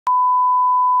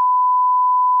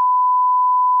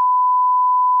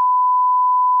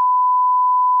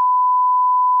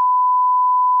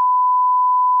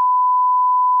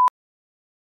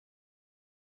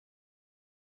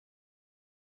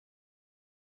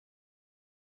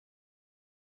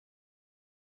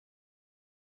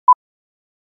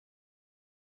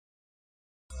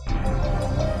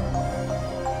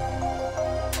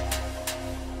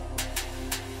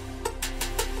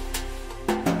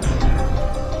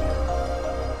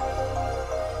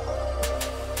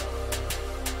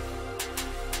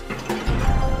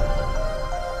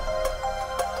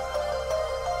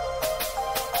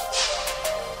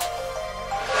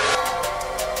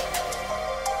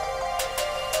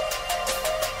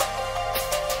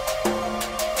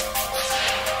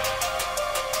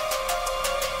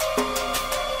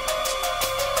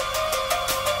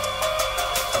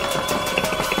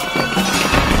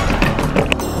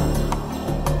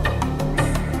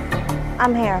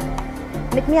I'm here.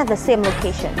 Meet me at the same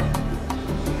location.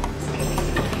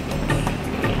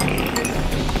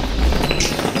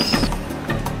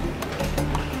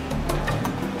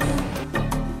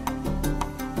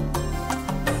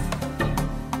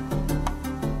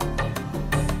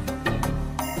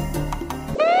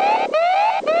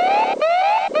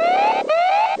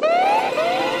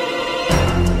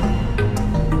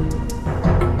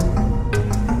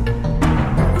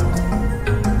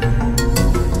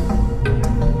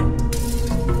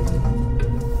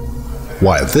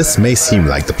 While this may seem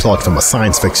like the plot from a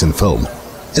science fiction film,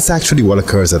 it's actually what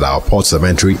occurs at our ports of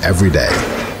entry every day.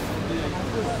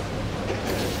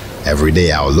 Every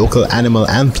day our local animal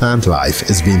and plant life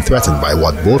is being threatened by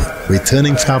what both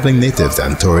returning traveling natives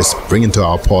and tourists bring into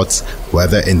our ports,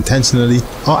 whether intentionally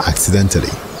or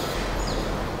accidentally.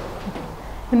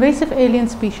 Invasive alien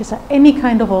species are any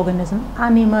kind of organism,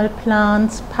 animal,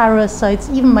 plants, parasites,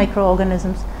 even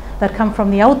microorganisms that come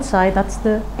from the outside. That's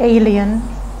the alien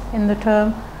in the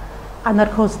term, and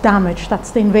that cause damage.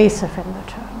 That's the invasive in the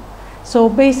term. So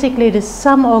basically it is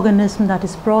some organism that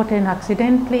is brought in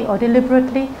accidentally or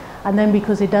deliberately, and then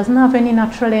because it doesn't have any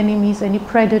natural enemies, any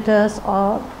predators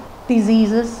or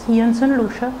diseases here in St.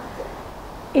 Lucia,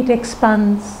 it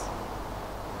expands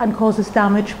and causes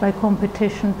damage by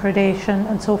competition, predation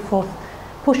and so forth,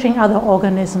 pushing other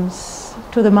organisms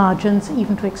to the margins,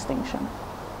 even to extinction.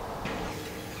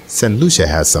 St. Lucia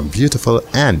has some beautiful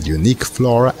and unique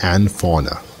flora and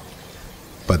fauna.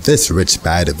 But this rich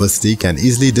biodiversity can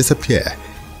easily disappear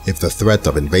if the threat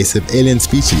of invasive alien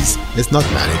species is not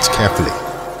managed carefully.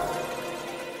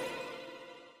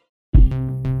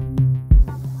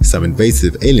 Some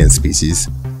invasive alien species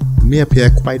may appear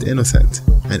quite innocent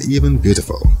and even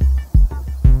beautiful.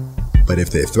 But if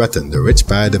they threaten the rich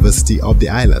biodiversity of the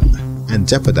island and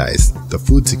jeopardize the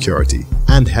food security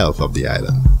and health of the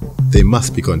island, they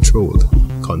must be controlled,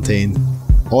 contained,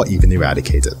 or even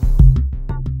eradicated.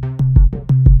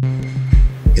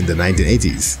 In the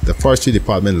 1980s, the Forestry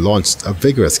Department launched a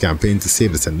vigorous campaign to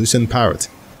save the St. Lucian parrot,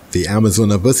 the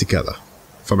Amazona versicolor,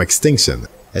 from extinction,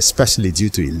 especially due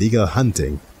to illegal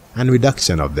hunting and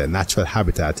reduction of their natural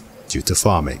habitat due to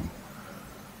farming.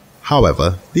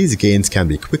 However, these gains can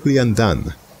be quickly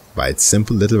undone by its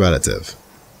simple little relative,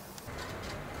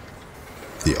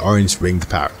 the orange-winged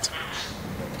parrot.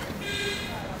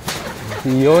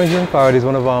 The orange-winged parrot is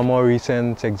one of our more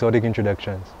recent exotic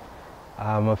introductions.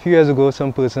 A few years ago,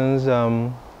 some persons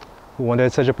who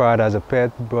wanted such a parrot as a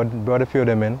pet brought a few of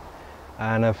them in,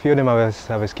 and a few of them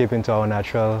have escaped into our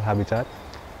natural habitat.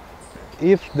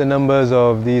 If the numbers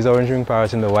of these orange-winged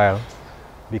parrots in the wild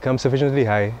become sufficiently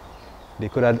high, they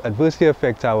could adversely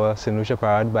affect our St. Lucia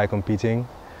parrot by competing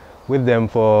with them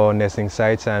for nesting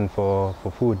sites and for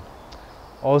food.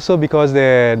 Also, because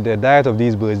the diet of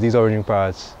these birds, these orange-winged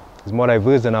parrots, is more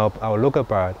diverse than our local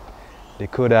parrot, they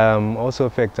could also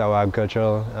affect our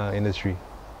agricultural industry.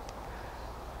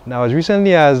 Now, as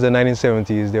recently as the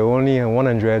 1970s, there were only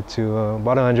 100 to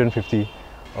about 150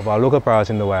 of our local parrots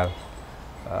in the wild.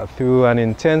 Through an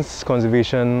intense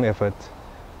conservation effort,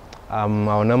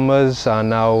 our numbers are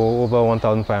now over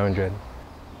 1,500.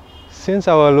 Since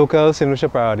our local St. Lucia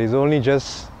parrot is only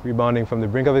just rebounding from the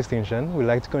brink of extinction, we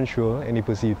like to control any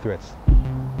perceived threats.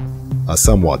 A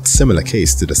somewhat similar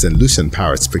case to the St. Lucian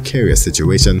parrot's precarious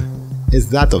situation is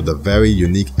that of the very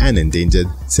unique and endangered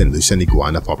St. Lucian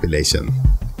iguana population.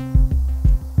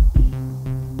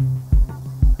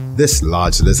 This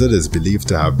large lizard is believed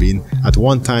to have been at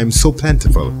one time so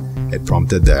plentiful it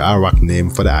prompted the Arawak name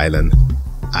for the island,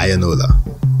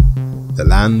 Ayanola, the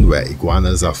land where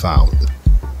iguanas are found.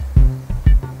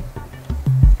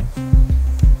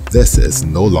 This is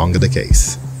no longer the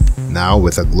case, now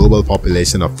with a global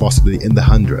population of possibly in the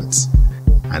hundreds,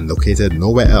 and located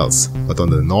nowhere else but on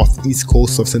the northeast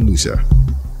coast of St. Lucia.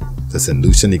 The St.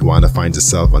 Lucian iguana finds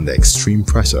itself under extreme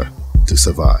pressure to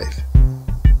survive.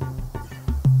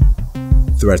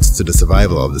 Threats to the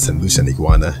survival of the St. Lucian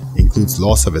iguana includes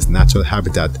loss of its natural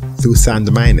habitat through sand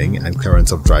mining and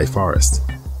clearance of dry forest,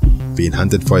 being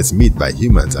hunted for its meat by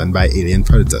humans and by alien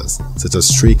predators such as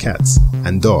stray cats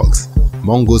and dogs,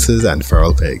 mongooses and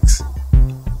feral pigs.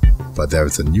 But there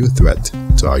is a new threat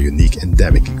to our unique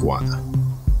endemic iguana.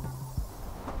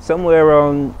 Somewhere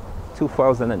around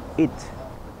 2008,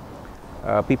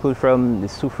 people from the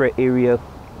Soufrière area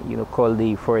called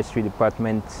the Forestry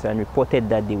Department and reported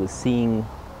that they were seeing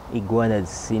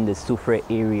iguanas in the Soufrière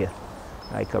area,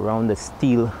 like around the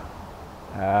Steel,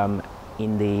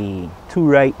 in the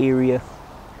Touray area.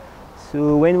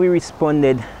 So when we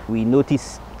responded, we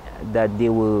noticed that they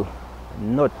were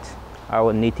not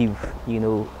our native,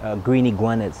 green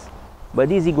iguanas. But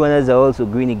these iguanas are also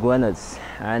green iguanas,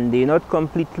 and they're not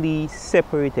completely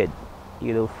separated,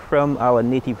 from our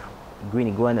native green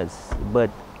iguanas. But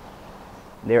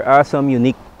there are some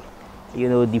unique,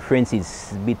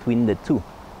 differences between the two.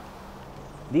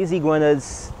 These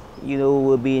iguanas,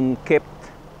 were being kept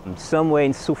somewhere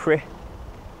in Soufrière,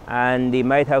 and they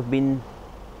might have been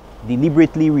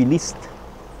deliberately released,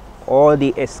 or they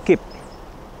escaped.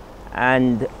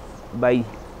 And by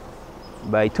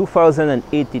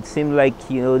 2008, it seemed like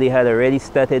they had already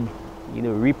started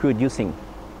reproducing.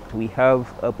 We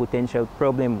have a potential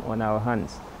problem on our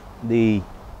hands. The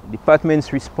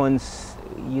department's response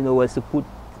was to put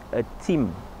a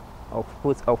team of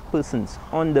persons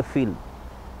on the field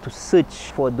to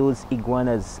search for those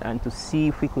iguanas and to see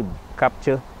if we could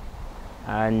capture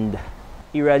and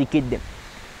eradicate them.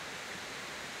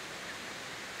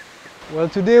 Well,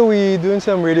 today we're doing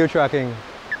some radio tracking.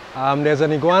 There's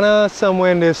an iguana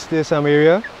somewhere in this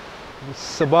area.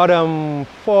 It's about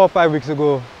 4 or 5 weeks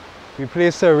ago. We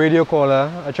placed a radio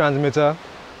collar, a transmitter,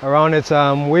 around its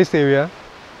waist area.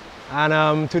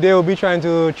 And today we'll be trying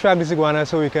to track this iguana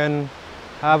so we can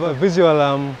have a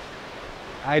visual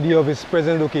idea of its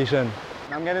present location.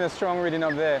 I'm getting a strong reading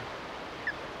up there,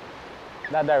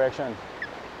 that direction.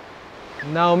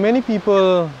 Now, many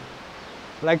people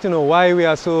like to know why we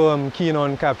are so keen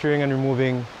on capturing and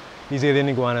removing these alien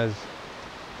iguanas.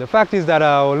 The fact is that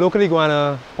our local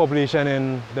iguana population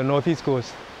in the northeast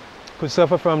coast could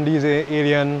suffer from this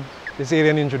alien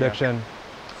introduction. Yeah.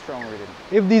 Strong reading.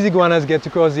 If these iguanas get to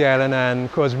cross the island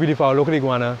and cause relief for our local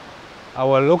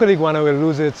iguana will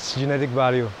lose its genetic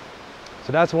value.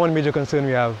 So that's one major concern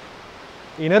we have.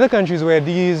 In other countries where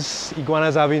these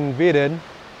iguanas have invaded,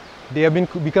 they have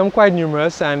become quite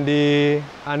numerous, and they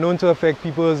are known to affect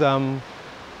people's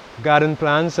garden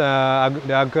plants. The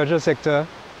agricultural sector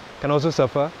can also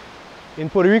suffer. In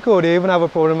Puerto Rico, they even have a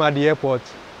problem at the airport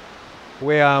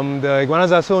where the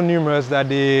iguanas are so numerous that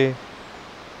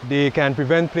they can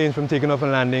prevent planes from taking off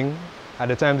and landing at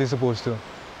the time they're supposed to.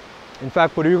 In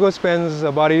fact, Puerto Rico spends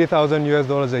about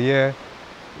 $80,000 a year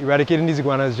eradicating these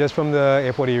iguanas just from the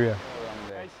airport area.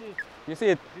 You see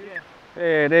it? Yeah.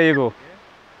 Hey, there you go.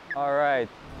 Yeah. All right.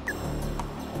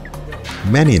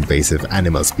 Many invasive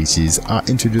animal species are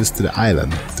introduced to the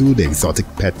island through the exotic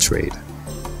pet trade.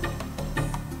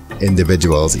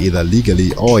 Individuals, either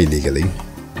legally or illegally,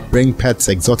 bring pets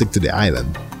exotic to the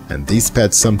island, and these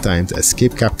pets sometimes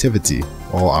escape captivity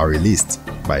or are released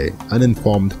by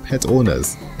uninformed pet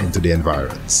owners into the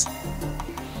environs.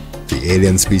 The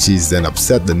alien species then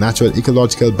upset the natural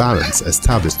ecological balance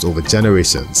established over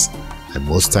generations, and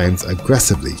most times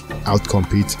aggressively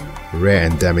outcompete rare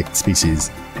endemic species,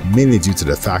 mainly due to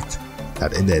the fact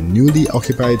that in their newly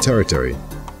occupied territory,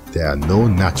 there are no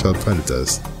natural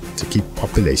predators to keep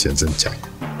populations in check.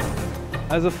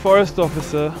 As a forest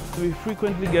officer, we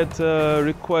frequently get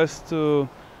requests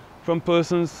from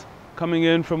persons coming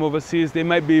in from overseas. They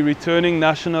might be returning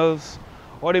nationals,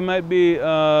 or they might be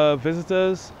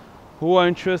visitors who are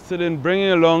interested in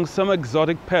bringing along some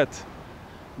exotic pet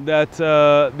that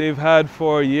they've had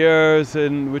for years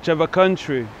in whichever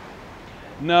country.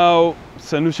 Now,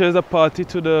 St. Lucia is a party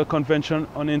to the Convention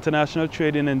on International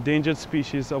Trade in Endangered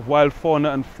Species of Wild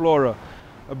Fauna and Flora.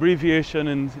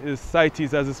 Abbreviation is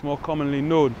CITES, as it's more commonly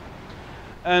known.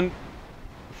 And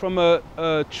from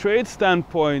a trade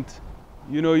standpoint,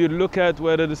 you look at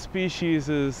whether the species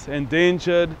is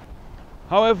endangered.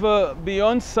 However,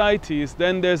 beyond CITES,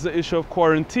 then there's the issue of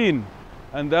quarantine.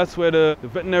 And that's where the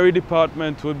veterinary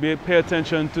department would pay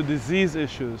attention to disease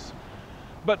issues.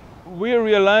 But we're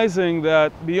realizing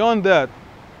that beyond that,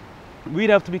 we'd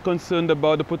have to be concerned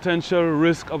about the potential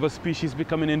risk of a species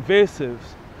becoming invasive.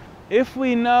 If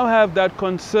we now have that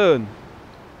concern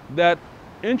that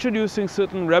introducing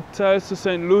certain reptiles to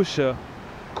St. Lucia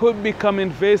could become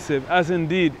invasive, as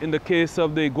indeed in the case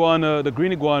of the iguana, the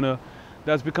green iguana,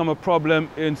 that's become a problem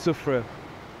in Soufrière,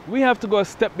 we have to go a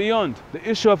step beyond. The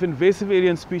issue of invasive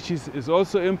alien species is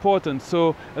also important.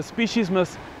 So a species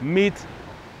must meet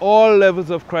all levels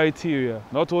of criteria,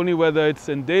 not only whether it's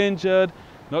endangered,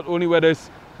 not only whether it's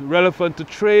relevant to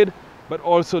trade, but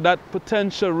also that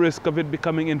potential risk of it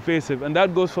becoming invasive. And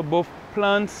that goes for both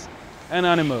plants and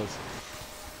animals.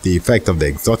 The effect of the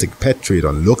exotic pet trade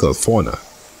on local fauna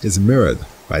is mirrored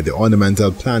by the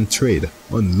ornamental plant trade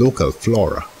on local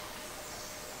flora.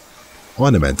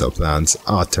 Ornamental plants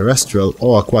are terrestrial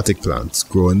or aquatic plants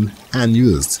grown and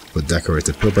used for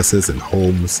decorative purposes in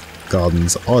homes,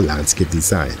 gardens, or landscape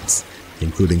designs,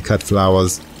 including cut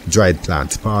flowers, dried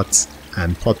plant pots,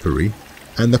 and potpourri,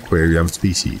 and aquarium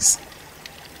species.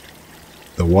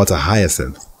 The water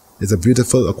hyacinth is a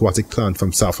beautiful aquatic plant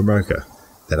from South America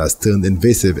that has turned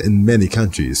invasive in many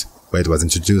countries where it was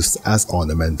introduced as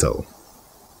ornamental.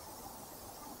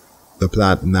 The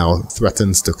plant now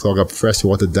threatens to clog up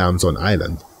freshwater dams on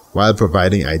island while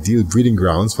providing ideal breeding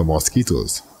grounds for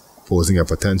mosquitoes, posing a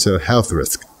potential health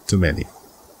risk to many.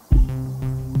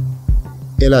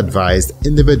 Ill-advised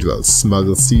individuals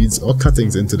smuggle seeds or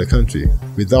cuttings into the country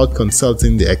without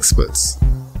consulting the experts.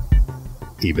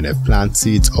 Even if plant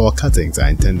seeds or cuttings are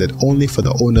intended only for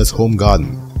the owner's home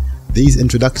garden, these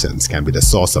introductions can be the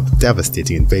source of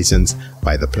devastating invasions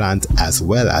by the plant as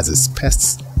well as its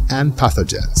pests and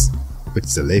pathogens,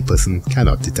 which the layperson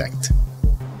cannot detect.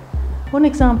 One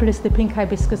example is the pink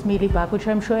hibiscus mealybug, which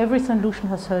I'm sure every St. Lucian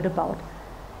has heard about.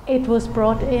 It was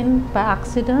brought in by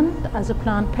accident as a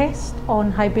plant pest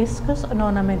on hibiscus, an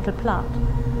ornamental plant.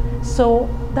 So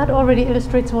that already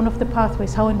illustrates one of the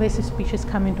pathways how invasive species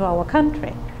come into our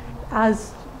country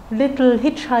as little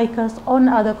hitchhikers on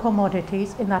other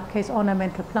commodities, in that case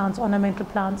ornamental plants. Ornamental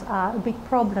plants are a big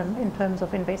problem in terms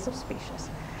of invasive species.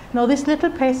 Now this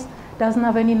little pest doesn't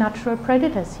have any natural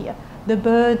predators here. The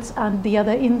birds and the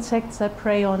other insects that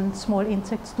prey on small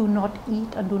insects do not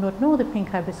eat and do not know the pink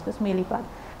hibiscus mealybug.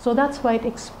 So that's why it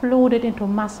exploded into a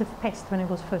massive pest when it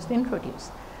was first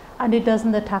introduced. And it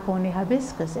doesn't attack only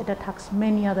hibiscus, it attacks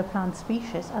many other plant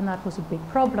species, and that was a big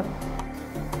problem.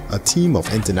 A team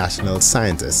of international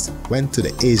scientists went to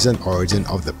the Asian origin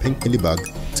of the pink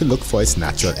mealybug to look for its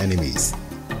natural enemies.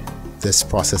 This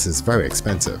process is very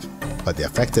expensive, but the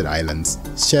affected islands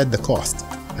shared the cost,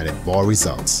 and it bore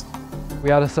results. We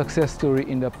had a success story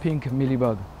in the pink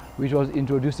mealybug, which was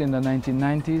introduced in the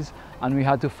 1990s, and we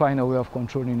had to find a way of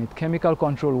controlling it. Chemical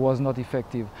control was not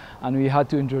effective, and we had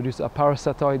to introduce a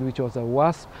parasitoid, which was a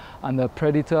wasp, and a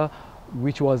predator,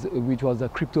 which was a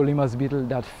cryptolemus beetle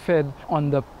that fed on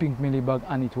the pink mealybug,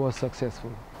 and it was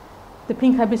successful. The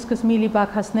pink hibiscus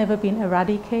mealybug has never been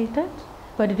eradicated,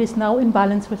 but it is now in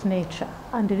balance with nature,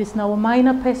 and it is now a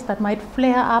minor pest that might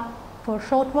flare up for a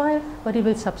short while, but it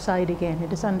will subside again.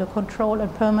 It is under control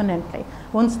and permanently.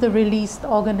 Once the released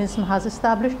organism has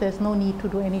established, there's no need to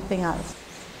do anything else.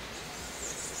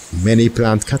 Many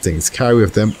plant cuttings carry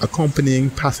with them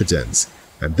accompanying pathogens,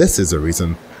 and this is the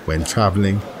reason when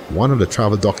traveling, one of the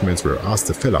travel documents we're asked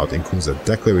to fill out includes a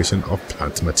declaration of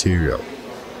plant material.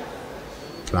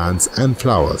 Plants and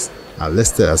flowers are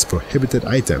listed as prohibited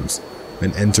items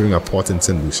when entering a port in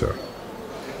St. Lucia.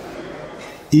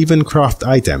 Even craft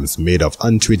items made of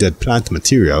untreated plant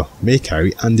material may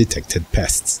carry undetected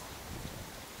pests.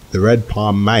 The red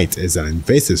palm mite is an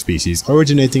invasive species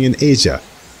originating in Asia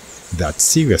that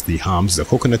seriously harms the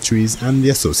coconut trees and the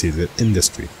associated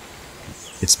industry.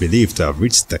 It's believed to have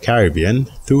reached the Caribbean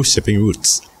through shipping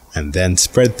routes and then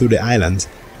spread through the island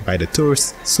by the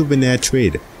tourist souvenir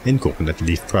trade in coconut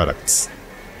leaf products.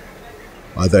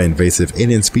 Other invasive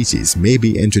alien species may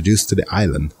be introduced to the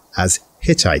island as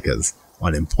hitchhikers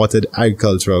on imported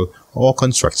agricultural or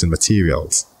construction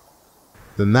materials.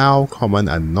 The now common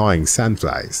and annoying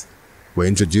sandflies were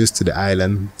introduced to the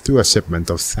island through a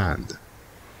shipment of sand.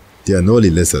 The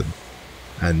anole lizard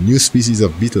and new species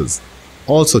of beetles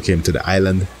also came to the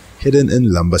island hidden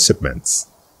in lumber shipments.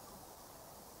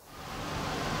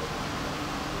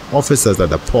 Officers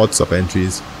at the ports of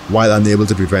entries, while unable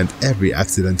to prevent every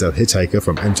accidental hitchhiker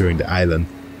from entering the island,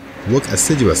 work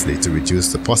assiduously to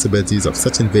reduce the possibilities of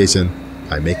such invasion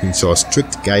by making sure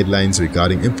strict guidelines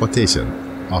regarding importation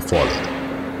are followed.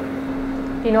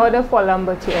 In order for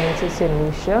lumber to enter St.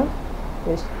 Lucia,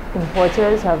 the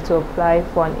importers have to apply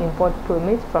for an import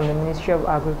permit from the Ministry of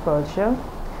Agriculture,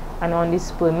 and on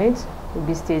this permit will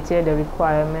be stated the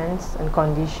requirements and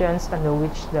conditions under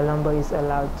which the lumber is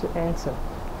allowed to enter.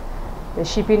 The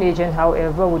shipping agent,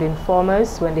 however, would inform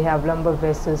us when they have lumber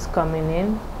vessels coming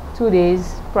in 2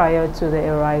 days prior to the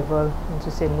arrival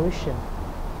into St. Lucia.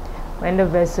 When the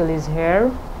vessel is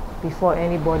here, before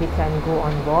anybody can go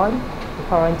on board, the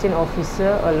quarantine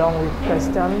officer along with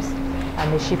customs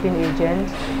and the shipping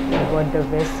agent will board the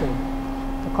vessel.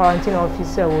 The quarantine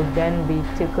officer would then be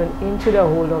taken into the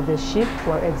hold of the ship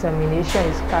where examination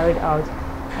is carried out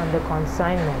under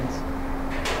consignment.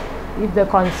 If the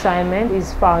consignment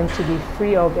is found to be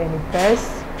free of any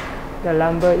pests, the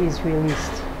lumber is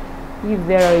released. If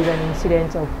there is an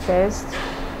incident of pest,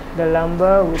 the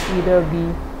lumber will either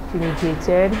be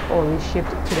fumigated or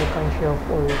reshipped to the country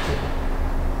of origin.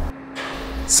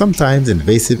 Sometimes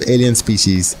invasive alien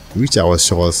species reach our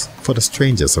shores for the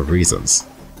strangest of reasons.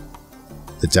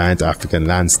 The giant African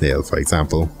land snail, for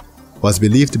example, was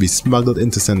believed to be smuggled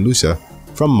into St. Lucia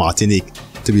from Martinique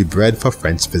to be bred for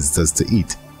French visitors to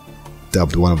eat.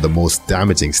 Dubbed one of the most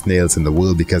damaging snails in the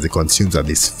world because it consumes at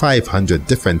least 500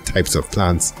 different types of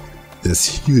plants,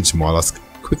 this huge mollusk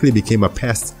quickly became a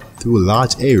pest through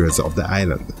large areas of the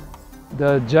island.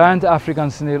 The giant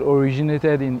African snail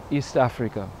originated in East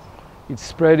Africa. It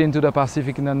spread into the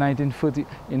Pacific in around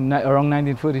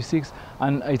 1946,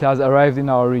 and it has arrived in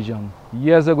our region.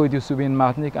 Years ago it used to be in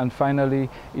Martinique, and finally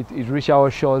it reached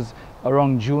our shores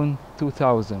around June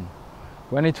 2000.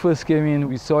 When it first came in,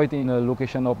 we saw it in a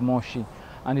location of Moshi,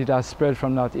 and it has spread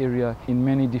from that area in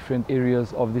many different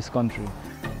areas of this country.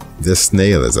 This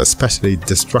snail is especially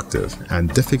destructive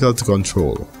and difficult to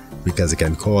control because it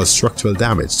can cause structural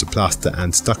damage to plaster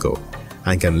and stucco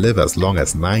and can live as long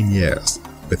as 9 years,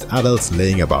 with adults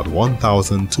laying about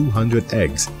 1,200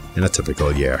 eggs in a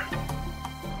typical year.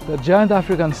 The giant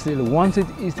African snail, once it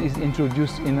is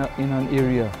introduced in an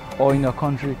area or in a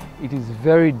country, it is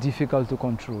very difficult to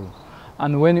control.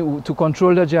 And to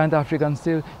control the giant African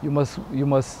snail, you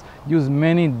must use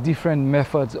many different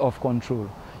methods of control.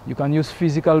 You can use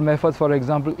physical methods. For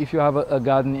example, if you have a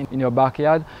garden in your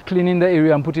backyard, cleaning the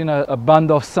area and putting a band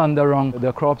of sand around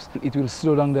the crops, it will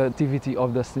slow down the activity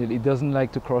of the snail. It doesn't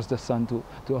like to cross the sand to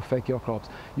affect your crops.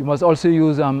 You must also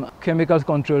use chemical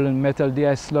control and metal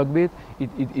DI slug bait.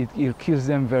 It kills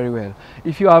them very well.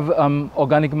 If you have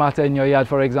organic matter in your yard,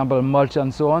 for example, mulch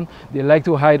and so on, they like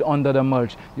to hide under the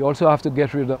mulch. You also have to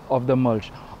get rid of the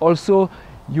mulch. Also,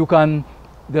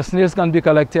 the snails can be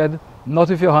collected not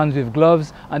with your hands, with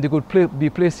gloves, and they could be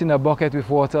placed in a bucket with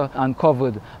water and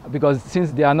covered, because since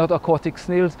they are not aquatic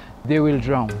snails, they will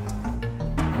drown.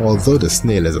 Although the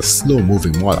snail is a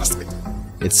slow-moving mollusk,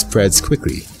 it spreads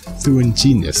quickly through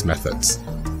ingenious methods.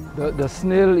 The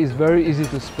snail is very easy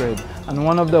to spread, and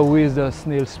one of the ways the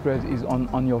snail spreads is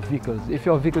on your vehicles. If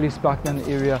your vehicle is parked in an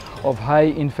area of high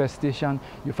infestation,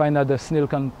 you find that the snail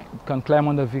can climb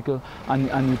on the vehicle,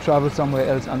 and you travel somewhere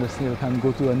else and the snail can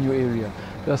go to a new area.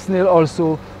 The snail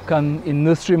also can, in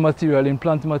nursery material, in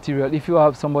plant material, if you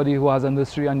have somebody who has a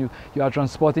nursery and you are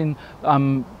transporting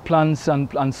plants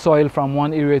and soil from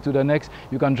one area to the next,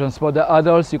 you can transport the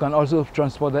adults, you can also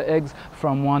transport the eggs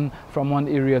from one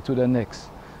area to the next.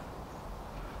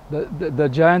 The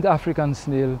giant African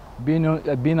snail, being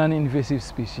an invasive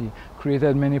species,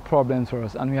 created many problems for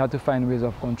us, and we had to find ways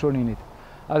of controlling it.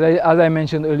 As I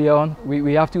mentioned earlier on,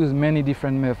 we have to use many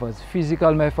different methods: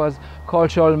 physical methods,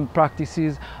 cultural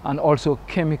practices, and also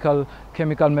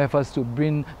chemical methods to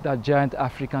bring that giant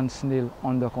African snail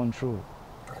under control.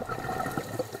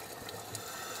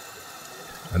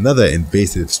 Another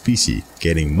invasive species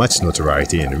gaining much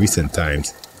notoriety in recent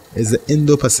times is the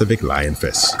Indo-Pacific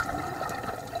lionfish.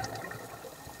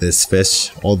 This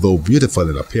fish, although beautiful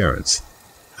in appearance,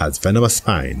 has venomous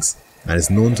spines and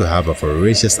is known to have a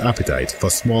voracious appetite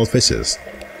for small fishes,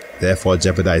 therefore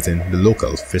jeopardizing the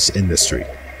local fish industry.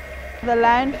 The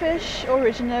lionfish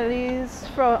originally is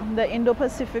from the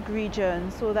Indo-Pacific region,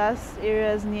 so that's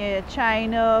areas near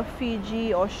China,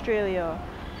 Fiji, Australia.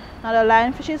 Now the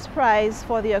lionfish is prized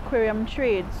for the aquarium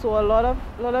trade, so a lot of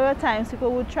the times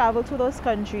people would travel to those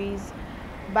countries,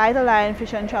 buy the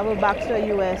lionfish and travel back to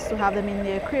the US to have them in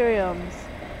the aquariums.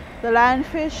 The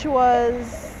lionfish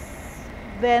was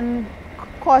then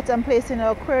caught and placed in an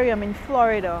aquarium in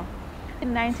Florida.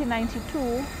 In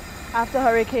 1992, after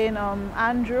Hurricane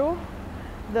Andrew,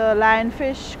 the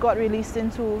lionfish got released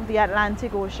into the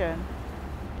Atlantic Ocean.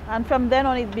 And from then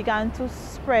on it began to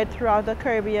spread throughout the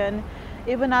Caribbean,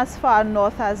 even as far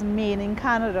north as Maine in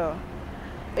Canada.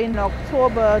 In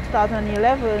October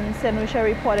 2011, St. Lucia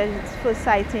reported its first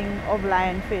sighting of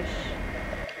lionfish.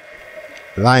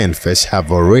 Lionfish have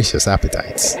voracious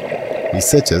appetites.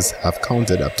 Researchers have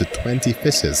counted up to 20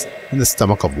 fishes in the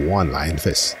stomach of one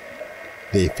lionfish.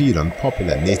 They feed on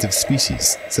popular native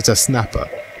species such as snapper,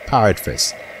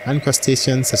 parrotfish, and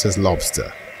crustaceans such as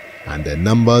lobster, and their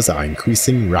numbers are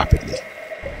increasing rapidly.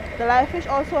 The lionfish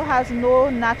also has no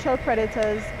natural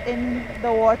predators in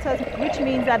the waters, which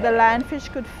means that the lionfish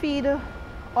could feed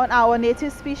on our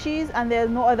native species and there's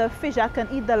no other fish that can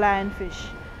eat the lionfish.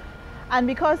 And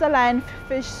because the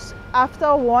lionfish,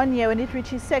 after 1 year, when it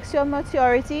reaches sexual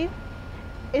maturity,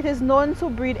 it is known to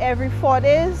breed every 4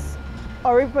 days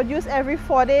or reproduce every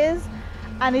 4 days,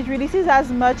 and it releases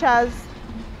as much as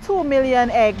 2 million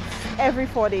eggs every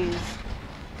 4 days.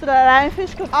 So the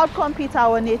lionfish could outcompete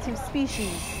our native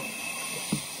species.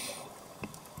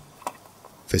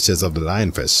 Fishers of the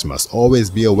lionfish must always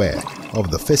be aware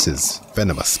of the fish's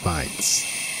venomous spines.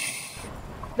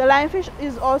 The lionfish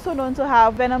is also known to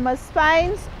have venomous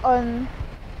spines on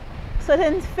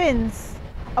certain fins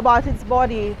about its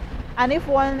body, and if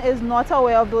one is not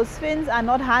aware of those fins and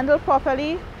not handled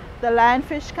properly, the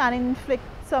lionfish can inflict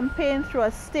some pain through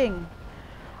a sting.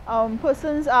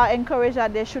 Persons are encouraged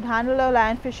that they should handle a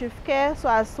lionfish with care so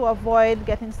as to avoid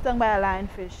getting stung by a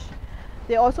lionfish.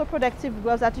 There are also protective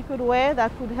gloves that you could wear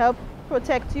that could help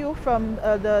protect you from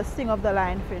the sting of the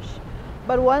lionfish.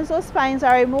 But once those spines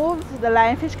are removed, the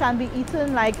lionfish can be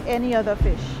eaten like any other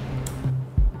fish.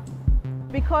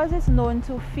 Because it's known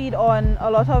to feed on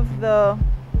a lot of the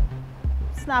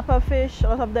snapper fish, a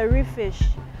lot of the reef fish,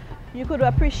 you could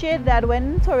appreciate that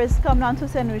when tourists come down to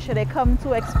St. Lucia, they come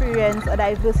to experience a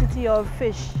diversity of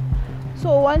fish.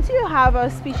 So once you have a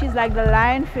species like the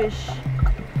lionfish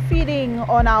feeding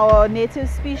on our native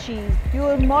species, you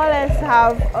will more or less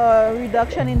have a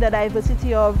reduction in the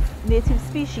diversity of native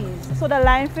species. So the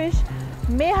lionfish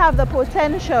may have the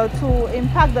potential to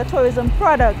impact the tourism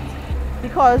product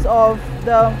because of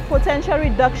the potential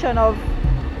reduction of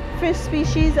fish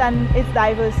species and its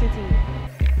diversity.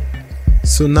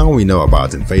 So now we know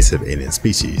about invasive alien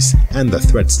species and the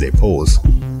threats they pose.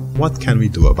 What can we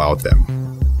do about them?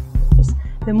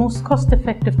 The most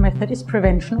cost-effective method is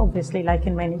prevention, obviously, like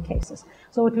in many cases.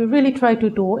 So what we really try to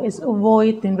do is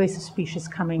avoid the invasive species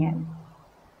coming in.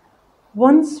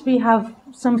 Once we have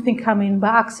something come in by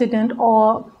accident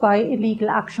or by illegal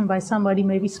action by somebody,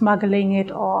 maybe smuggling it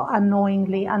or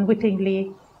unknowingly,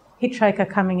 unwittingly, hitchhiker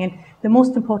coming in, the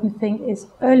most important thing is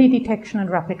early detection and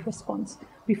rapid response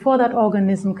before that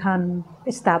organism can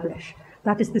establish.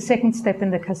 That is the second step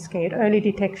in the cascade, early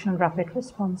detection and rapid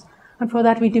response. And for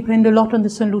that we depend a lot on the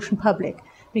St. Lucian public,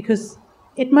 because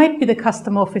it might be the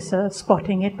custom officer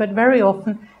spotting it, but very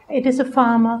often it is a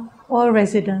farmer or a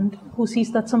resident who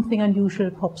sees that something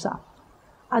unusual pops up.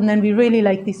 And then we really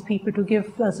like these people to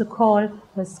give us a call.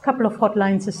 There's a couple of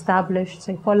hotlines established,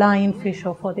 say for lionfish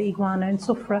or for the iguana and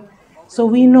soufra. So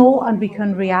we know and we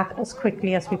can react as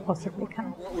quickly as we possibly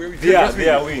can.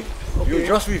 Yeah, we. You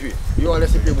just with it. You want to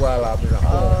see people are laughing.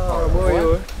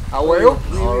 How are you?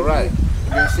 All right.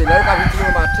 You see, like I'm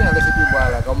going to see people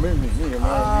are like,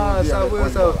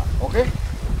 ok?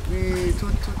 Oui,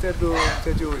 tout est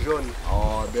jaune.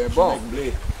 Oh, ben bon.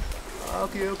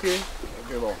 Ok. Ok,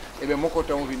 bon. Et bien, mon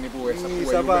côté, on vient pour ça. Oui,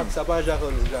 ça va,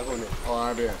 jaune.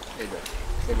 Ah, bien.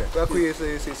 C'est bien. Quoi que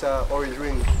c'est ça, orange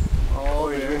ring. Oh,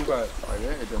 orange ring, quoi. Ah,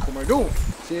 bien. Et bien, comment donc?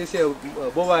 C'est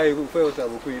bon, va faire ça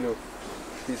beaucoup, you know.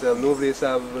 Si ça nous voulait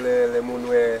ça, les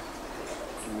gens,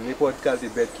 n'importe quelle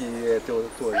bête qui est tourné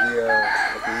au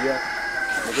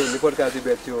pays, n'importe quelle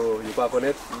bête qui ne pas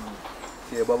connaître,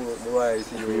 c'est bon, moi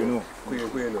ici,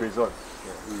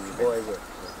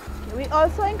 We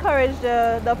also encourage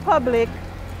the public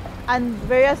and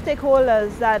various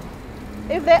stakeholders that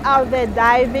if they're out there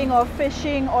diving or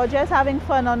fishing or just having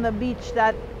fun on the beach,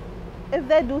 that if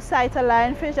they do sight a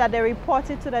lionfish, that they report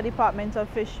it to the Department of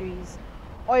Fisheries.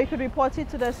 Or you could report it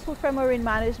to the Soufra Marine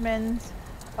Management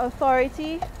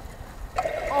Authority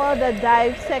or the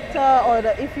dive sector, or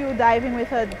if you're diving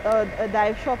with a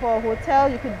dive shop or a hotel,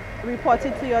 you could report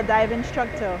it to your dive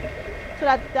instructor. So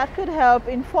that could help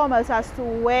inform us as to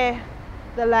where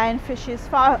the lionfish is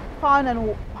found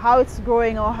and how it's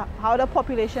growing or how the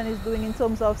population is doing in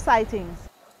terms of sightings.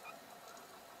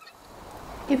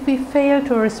 If we fail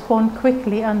to respond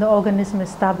quickly and the organism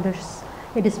establishes,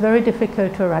 it is very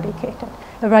difficult to eradicate it.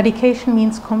 Eradication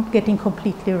means getting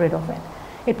completely rid of it.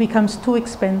 It becomes too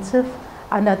expensive,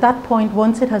 and at that point,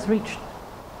 once it has reached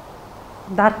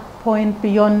that point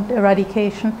beyond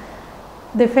eradication,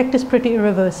 the effect is pretty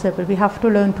irreversible. We have to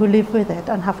learn to live with it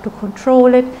and have to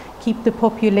control it, keep the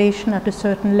population at a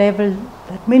certain level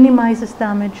that minimizes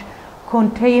damage,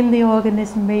 contain the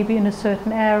organism maybe in a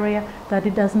certain area that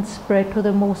it doesn't spread to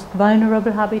the most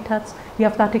vulnerable habitats. We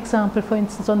have that example, for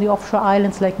instance, on the offshore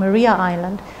islands like Maria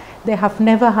Island. They have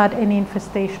never had any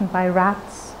infestation by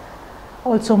rats.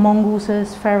 Also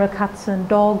mongooses, feral cats and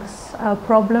dogs are a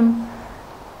problem.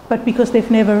 But because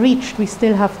they've never reached, we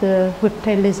still have the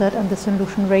whiptail lizard and the St.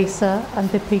 Lucian racer and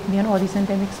the pygmy and all these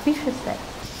endemic species there.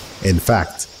 In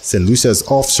fact, St. Lucia's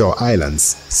offshore islands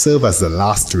serve as the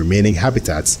last remaining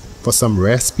habitats for some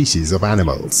rare species of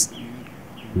animals,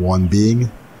 one being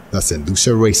the St.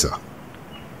 Lucia racer.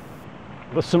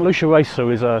 The St. Lucia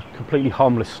racer is a completely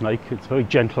harmless snake. It's a very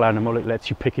gentle animal. It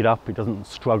lets you pick it up. It doesn't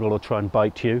struggle or try and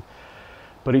bite you.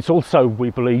 But it's also, we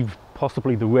believe,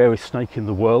 possibly the rarest snake in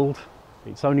the world.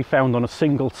 It's only found on a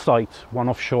single site, one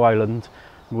offshore island,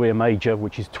 Maria Major,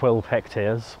 which is 12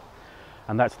 hectares.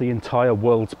 And that's the entire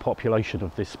world's population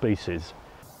of this species.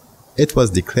 It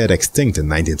was declared extinct in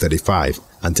 1935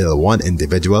 until one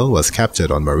individual was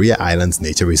captured on Maria Islands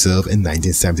Nature Reserve in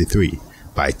 1973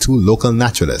 by two local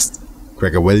naturalists,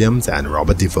 Gregor Williams and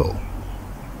Robert DeVoe.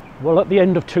 Well, at the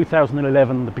end of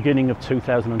 2011, the beginning of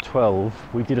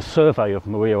 2012, we did a survey of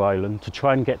Maria Island to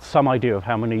try and get some idea of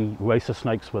how many racer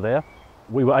snakes were there.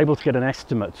 We were able to get an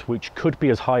estimate which could be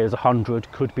as high as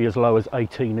 100, could be as low as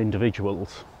 18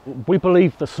 individuals. We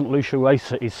believe the St. Lucia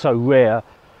racer is so rare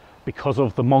because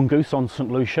of the mongoose on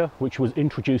St. Lucia, which was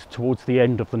introduced towards the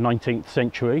end of the 19th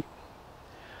century.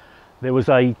 There was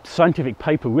a scientific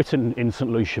paper written in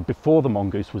St. Lucia before the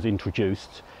mongoose was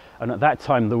introduced, and at that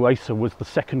time the racer was the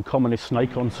second commonest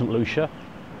snake on St. Lucia.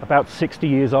 About 60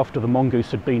 years after the mongoose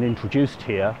had been introduced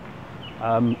here,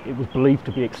 it was believed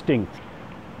to be extinct.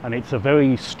 And it's a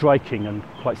very striking and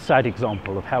quite sad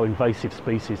example of how invasive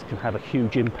species can have a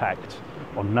huge impact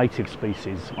on native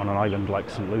species on an island like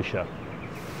St. Lucia.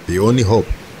 The only hope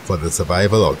for the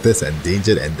survival of this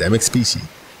endangered endemic species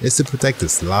is to protect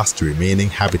its last remaining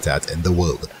habitat in the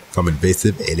world from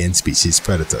invasive alien species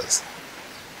predators.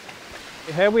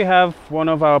 Here we have one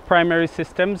of our primary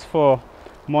systems for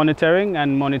monitoring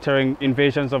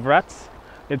invasions of rats.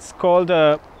 It's called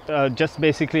just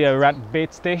basically a rat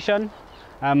bait station.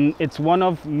 It's one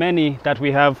of many that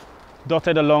we have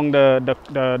dotted along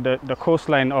the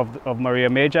coastline of Maria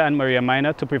Major and Maria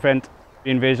Minor to prevent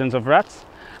invasions of rats.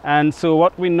 And so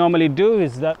what we normally do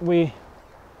is that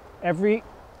every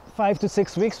 5 to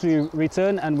 6 weeks we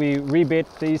return and we rebait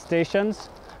these stations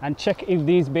and check if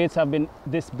this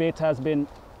bait has been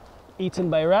eaten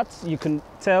by rats. You can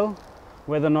tell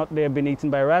whether or not they have been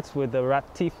eaten by rats with the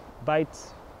rat teeth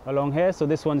bites along here. So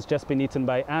this one's just been eaten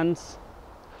by ants.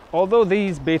 Although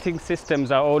these baiting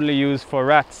systems are only used for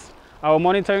rats, our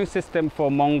monitoring system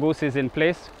for mongoose is in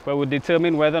place, where we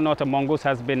determine whether or not a mongoose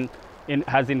has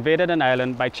invaded an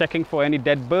island by checking for any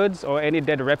dead birds or any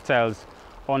dead reptiles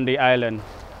on the island.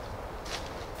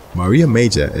 Maria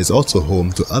Major is also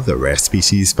home to other rare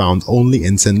species found only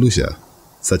in St. Lucia,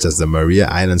 such as the Maria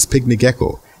Islands pygmy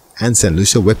gecko and St.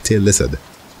 Lucia whiptail lizard,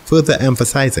 further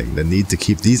emphasizing the need to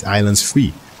keep these islands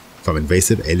free from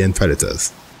invasive alien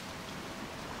predators.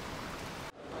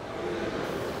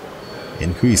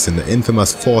 Increase in the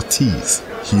infamous 4 T's,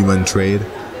 human trade,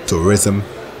 tourism,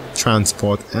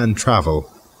 transport and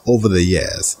travel over the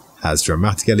years has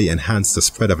dramatically enhanced the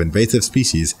spread of invasive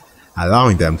species,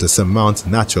 allowing them to surmount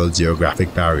natural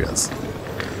geographic barriers.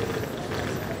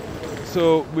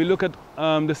 So we look at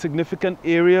the significant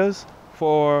areas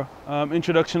for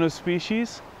introduction of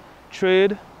species,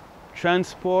 trade,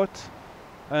 transport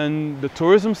and the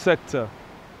tourism sector.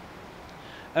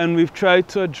 And we've tried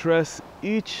to address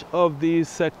each of these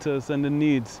sectors and the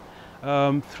needs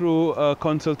through a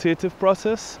consultative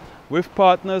process with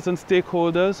partners and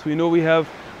stakeholders. We know we have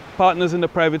partners in the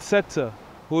private sector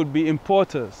who would be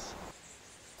importers.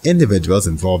 Individuals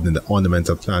involved in the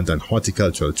ornamental plant and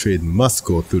horticultural trade must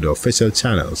go through the official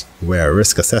channels where a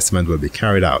risk assessment will be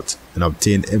carried out and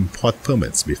obtain import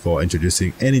permits before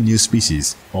introducing any new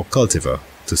species or cultivar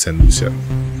to St. Lucia.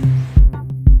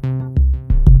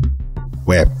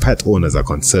 Where pet owners are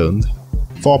concerned,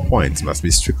 4 points must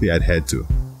be strictly adhered to.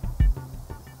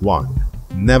 1.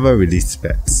 Never release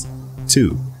pets.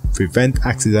 2. Prevent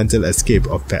accidental escape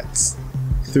of pets.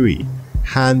 3.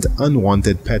 Hand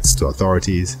unwanted pets to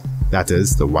authorities, that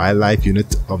is, the Wildlife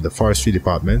Unit of the Forestry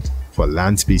Department for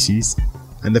land species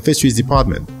and the Fisheries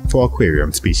Department for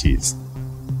aquarium species.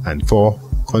 And 4.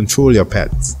 Control your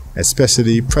pets,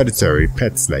 especially predatory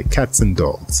pets like cats and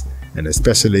dogs, and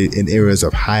especially in areas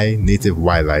of high native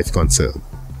wildlife concern.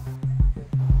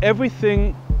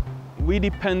 Everything we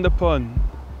depend upon,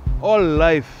 all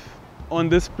life on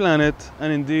this planet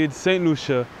and indeed St.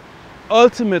 Lucia,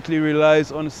 ultimately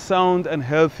relies on sound and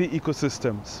healthy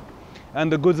ecosystems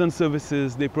and the goods and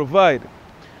services they provide.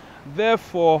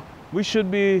 Therefore, we should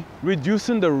be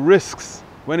reducing the risks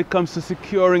when it comes to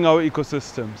securing our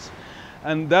ecosystems.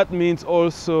 And that means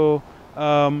also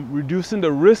reducing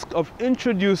the risk of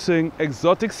introducing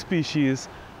exotic species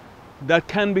that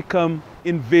can become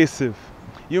invasive.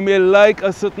 You may like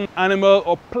a certain animal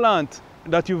or plant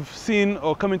that you've seen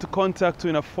or come into contact with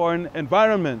in a foreign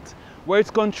environment where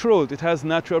it's controlled. It has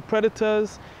natural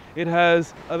predators, it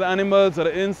has other animals,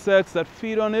 other insects that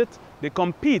feed on it, they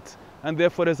compete, and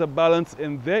therefore there's a balance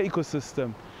in their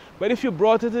ecosystem. But if you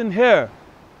brought it in here,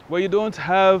 where you don't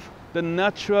have the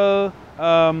natural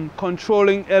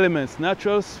controlling elements,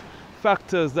 natural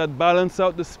factors that balance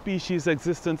out the species'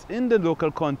 existence in the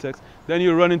local context, then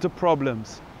you run into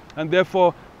problems. And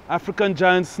therefore, African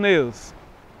giant snails,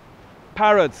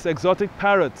 parrots, exotic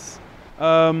parrots,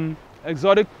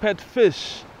 exotic pet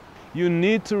fish, you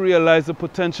need to realize the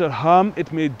potential harm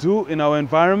it may do in our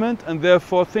environment, and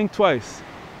therefore think twice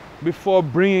before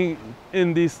bringing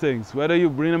in these things. Whether you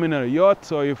bring them in a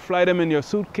yacht or you fly them in your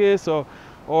suitcase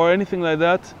or anything like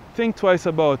that, think twice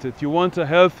about it. You want a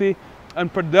healthy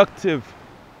and productive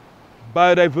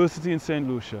biodiversity in St.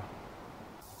 Lucia.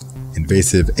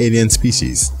 Invasive alien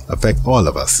species affect all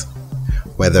of us,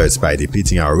 whether it's by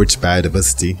depleting our rich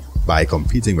biodiversity by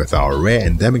competing with our rare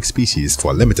endemic species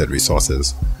for limited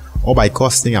resources, or by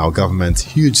costing our government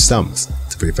huge sums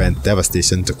to prevent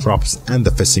devastation to crops and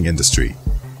the fishing industry.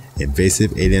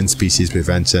 Invasive alien species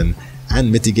prevention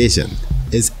and mitigation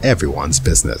is everyone's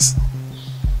business.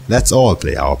 Let's all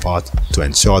play our part to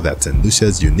ensure that St.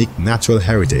 Lucia's unique natural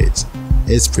heritage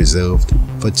is preserved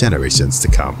for generations to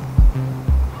come.